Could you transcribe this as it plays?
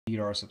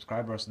Your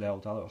subscribers, they'll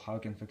tell you how you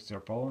can fix your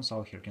problem.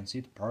 So here you can see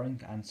it,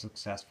 pairing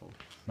unsuccessful.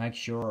 Make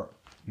sure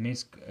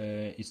MISC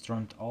is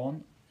turned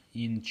on,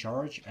 in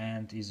charge,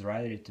 and is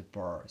ready to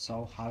pair.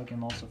 So how you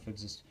can also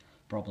fix this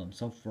problem?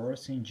 So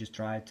first thing, just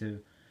try to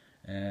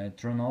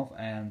turn off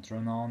and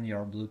turn on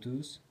your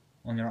Bluetooth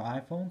on your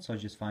iPhone. So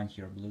just find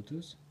here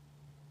Bluetooth,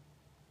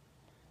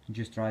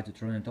 just try to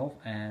turn it off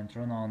and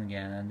turn on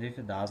again, and if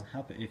it doesn't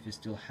help, if you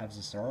still have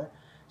this error,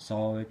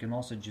 so you can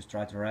also just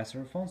try to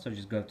restart your phone. So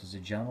just go to the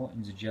general,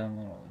 in the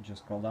general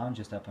just scroll down,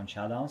 just tap on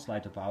shutdown,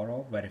 slide to power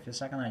off, wait a few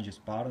seconds and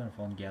just power your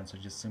phone again. So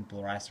just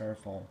simple restart your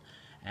phone.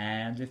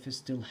 And if you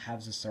still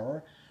have this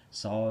error,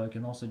 so you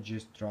can also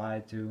just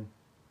try to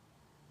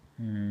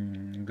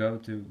go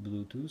to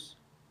Bluetooth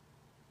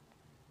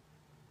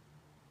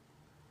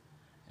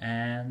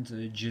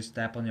and just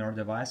tap on your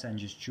device and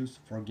just choose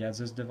forget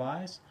this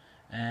device,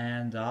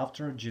 and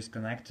after just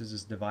connect to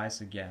this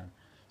device again.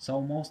 So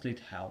mostly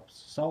it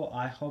helps. So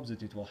I hope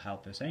that it will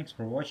help you. Thanks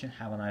for watching,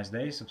 have a nice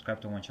day,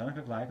 subscribe to my channel,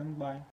 click like, and bye.